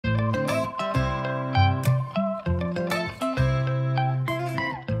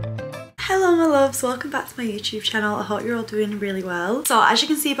my loves, welcome back to my YouTube channel. I hope you're all doing really well. So as you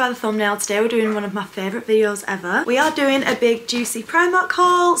can see by the thumbnail, today we're doing one of my favourite videos ever. We are doing a big juicy Primark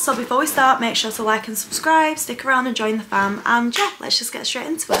haul, so before we start make sure to like and subscribe, stick around and join the fam, and yeah, let's just get straight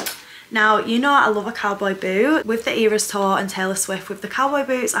into it. Now, you know I love a cowboy boot. With the Eras tour and Taylor Swift with the cowboy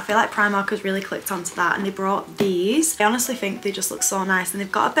boots, I feel like Primark has really clicked onto that, and they brought these. I honestly think they just look so nice, and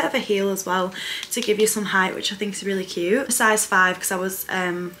they've got a bit of a heel as well to give you some height, which I think is really cute. A size 5 because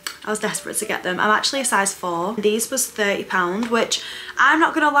I was desperate to get them. I'm actually a size 4. These was £30, which I'm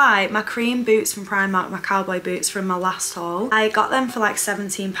not gonna lie, my cream boots from Primark, my cowboy boots from my last haul, I got them for like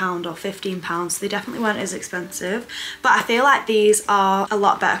 £17 or £15, so they definitely weren't as expensive. But I feel like these are a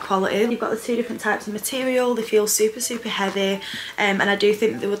lot better quality. You've got the two different types of material, they feel super heavy, and I do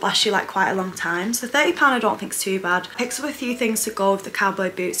think they would last you like quite a long time. So £30 I don't think is too bad. Picks up a few things to go with the cowboy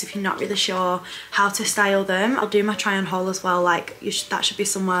boots if you're not really sure how to style them. I'll do my try on haul as well, like that should be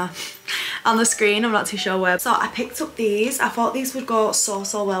somewhere on the screen, I'm not too sure where. So I picked up these. I thought these would go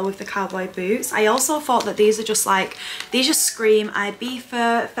so well with the cowboy boots. I also thought that these are just like, these just scream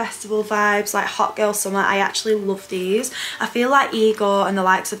Ibiza festival vibes, like hot girl summer. I actually love these. I feel like Ego and the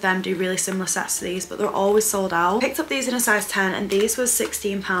likes of them do really similar sets to these, but they're always sold out. Picked up these in a size 10 and these was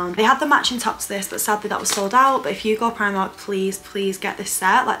 £16. They had the matching top to this, but sadly that was sold out. But if you go Primark, please get this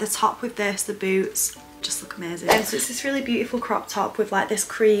set. Like the top with this, the boots, just look amazing. So it's this really beautiful crop top with like this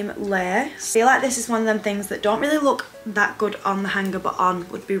cream lace. I feel like this is one of them things that don't really look that good on the hanger, but on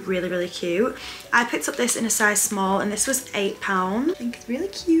would be really cute. I picked up this in a size small and this was £8. I think it's really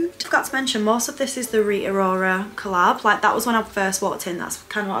cute. I forgot to mention, most of this is the Rita Ora collab. Like that was when I first walked in, that's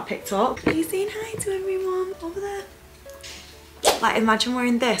kind of what I picked up. Are you saying hi to everyone over there? Like imagine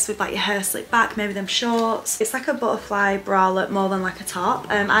wearing this with like your hair slicked back, maybe them shorts. It's like a butterfly bralette more than like a top.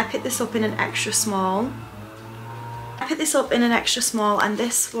 I picked this up in an extra small. And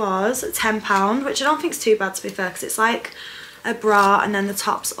this was £10, which I don't think is too bad to be fair, because it's like a bra and then the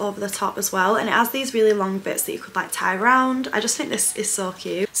top's over the top as well, and it has these really long bits that you could like tie around. I just think this is so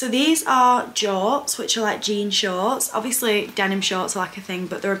cute. So these are jorts, which are like jean shorts. Obviously denim shorts are like a thing,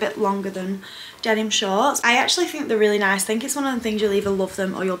 but they're a bit longer than denim shorts. I actually think they're really nice. I think it's one of the things you'll either love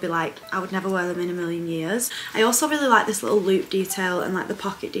them or you'll be like, I would never wear them in a million years. I also really like this little loop detail and like the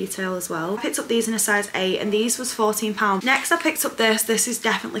pocket detail as well. I picked up these in a size 8 and these was £14. Next I picked up this. This is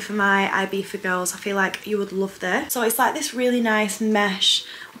definitely for my Ibiza girls. I feel like you would love this. So it's like this really nice mesh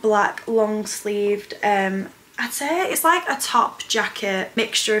black long sleeved, I'd say it's like a top jacket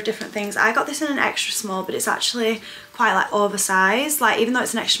mixture of different things. I got this in an extra small, but it's actually quite like oversized. Like even though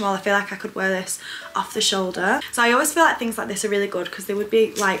it's an extra small, I feel like I could wear this off the shoulder. So I always feel like things like this are really good because they would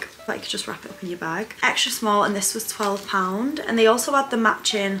be like you could just wrap it up in your bag. Extra small, and this was £12. And they also had the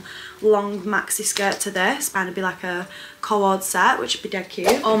matching long maxi skirt to this, kind of be like a co-ord set, which would be dead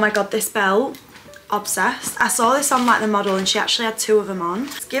cute. Oh my god, this belt, obsessed. I saw this on like the model and she actually had 2 of them on.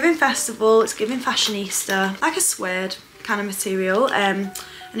 It's giving festival, it's giving fashionista, like a suede kind of material, and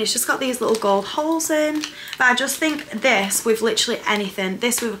it's just got these little gold holes in. But I just think this with literally anything,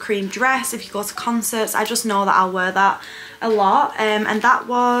 this with a cream dress, if you go to concerts, I just know that I'll wear that a lot. And that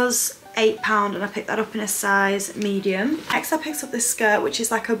was £8 and I picked that up in a size medium. Next I picked up this skirt, which is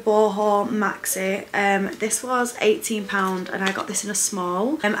like a boho maxi. This was £18 and I got this in a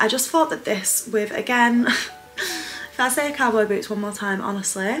small. I just thought that this with, again, if I say cowboy boots one more time,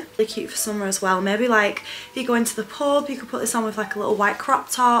 honestly, really cute for summer as well. Maybe like if you go into the pub, you could put this on with like a little white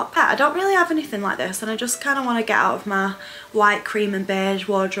crop top. Yeah, I don't really have anything like this and I just kind of want to get out of my white, cream and beige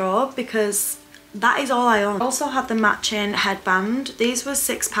wardrobe because that is all I own. I also had the matching headband. These were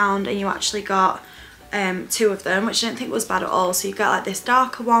 £6 and you actually got 2 of them, which I didn't think was bad at all. So you got like this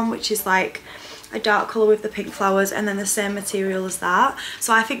darker one, which is like a dark colour with the pink flowers, and then the same material as that.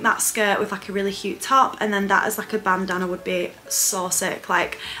 So I think that skirt with like a really cute top and then that as like a bandana would be so sick.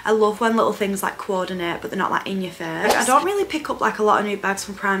 Like I love when little things like coordinate but they're not like in your face. Like, I don't really pick up like a lot of new bags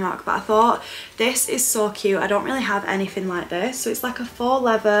from Primark, but I thought this is so cute. I don't really have anything like this. So it's like a faux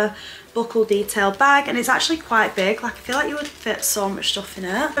leather buckle detail bag and it's actually quite big. Like I feel like you would fit so much stuff in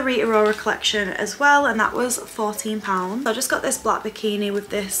it. The Rita Ora collection as well, and that was £14. So I just got this black bikini with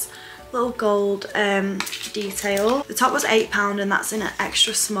this little gold detail. The top was £8 and that's in an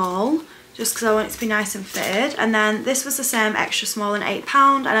extra small, just because I want it to be nice and fitted. And then this was the same extra small and £8,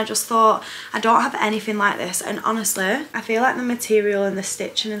 and I just thought I don't have anything like this, and honestly I feel like the material and the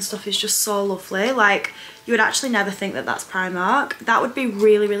stitching and stuff is just so lovely. Like you would actually never think that that's Primark. That would be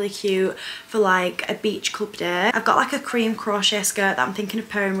really, really cute for like a beach club day. I've got like a cream crochet skirt that I'm thinking of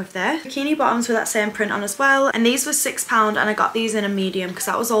pairing with this. Bikini bottoms with that same print on as well. And these were £6 and I got these in a medium because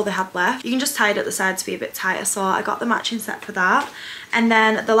that was all they had left. You can just tie it at the sides to be a bit tighter, so I got the matching set for that. And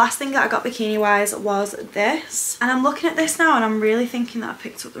then the last thing that I got bikini wise was this. And I'm looking at this now and I'm really thinking that I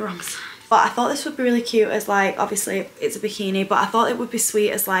picked up the wrong side. But I thought this would be really cute as like, obviously it's a bikini, but I thought it would be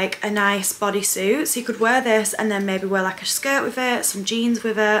sweet as like a nice bodysuit. So you could wear this and then maybe wear like a skirt with it, some jeans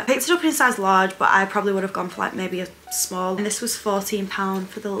with it. I picked it up in size large, but I probably would have gone for like maybe a small. And this was £14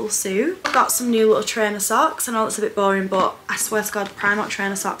 for the little suit. I got some new little trainer socks. I know it's a bit boring, but I swear to God, Primark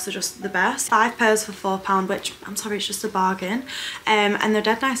trainer socks are just the best. 5 pairs for £4, which I'm sorry, it's just a bargain. And they're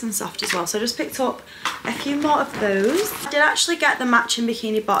dead nice and soft as well. So I just picked up a few more of those. I did actually get the matching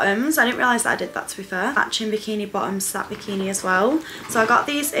bikini bottoms. I didn't realise that I did that, to be fair. Matching bikini bottoms to that bikini as well. So I got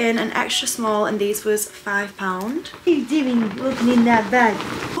these in an extra small and these was £5. What are you doing looking in that bag?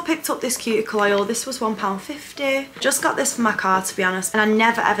 I picked up this cuticle oil. This was £1.50. Just got this for my car, to be honest, and I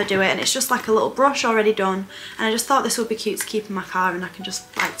never ever do it, and it's just like a little brush already done, and I just thought this would be cute to keep in my car and I can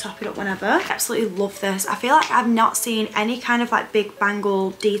just like top it up whenever. I absolutely love this. I feel like I've not seen any kind of like big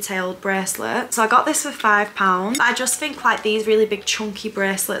bangle detailed bracelet, so I got this for £5. I just think like these really big chunky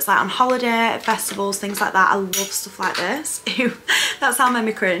bracelets like on holiday, at festivals, things like that, I love stuff like this. Ew, that sound made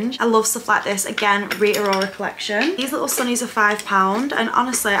me cringe. I love stuff like this. Again, Rita Ora collection. These little sunnies are £5, and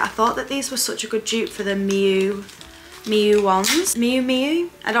honestly I thought that these were such a good dupe for the Miu ones. Miu?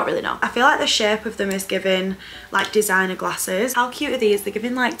 I don't really know. I feel like the shape of them is giving like designer glasses. How cute are these? They're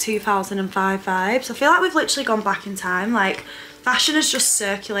giving like 2005 vibes. I feel like we've literally gone back in time. Like fashion has just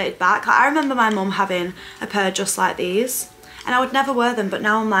circulated back. Like, I remember my mum having a pair just like these and I would never wear them, but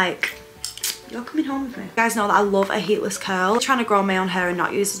now I'm like, you're coming home with me. You guys know that I love a heatless curl. I'm trying to grow my own hair and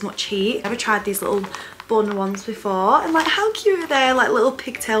not use as much heat. I've never tried these little bun ones before, and like how cute are they? Like little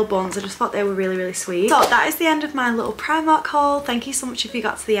pigtail buns. I just thought they were really, really sweet. So that is the end of my little Primark haul. Thank you so much if you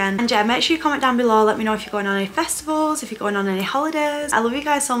got to the end, and yeah, make sure you comment down below, let me know if you're going on any festivals, if you're going on any holidays. I love you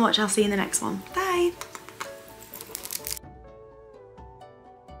guys so much. I'll see you in the next one. Bye.